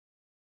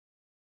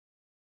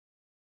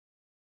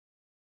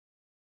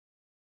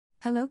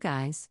Hello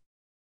guys.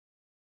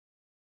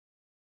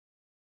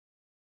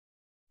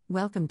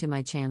 Welcome to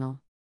my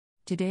channel.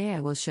 Today I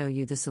will show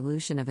you the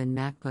solution of an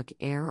MacBook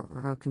Air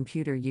or a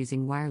computer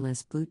using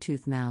wireless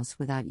Bluetooth mouse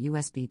without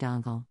USB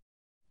dongle.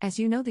 As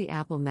you know, the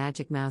Apple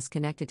Magic Mouse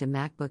connected to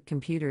MacBook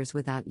computers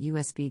without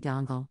USB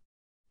dongle.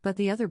 But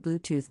the other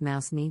Bluetooth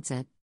mouse needs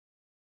it.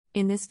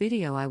 In this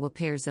video I will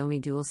pair Xoami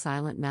dual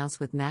silent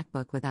mouse with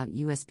MacBook without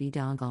USB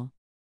dongle.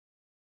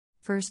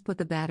 First put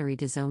the battery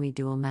to Xoami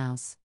dual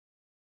mouse.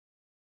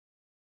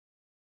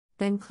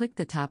 Then click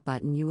the top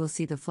button. You will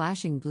see the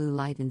flashing blue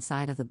light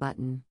inside of the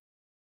button.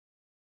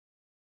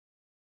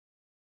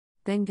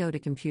 Then go to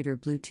Computer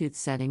Bluetooth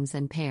Settings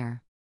and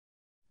pair.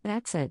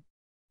 That's it.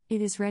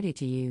 It is ready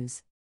to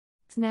use.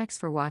 Thanks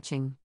for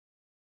watching.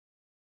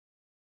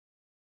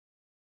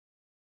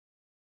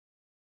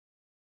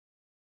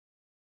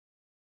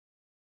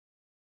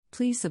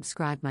 Please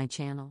subscribe my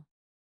channel.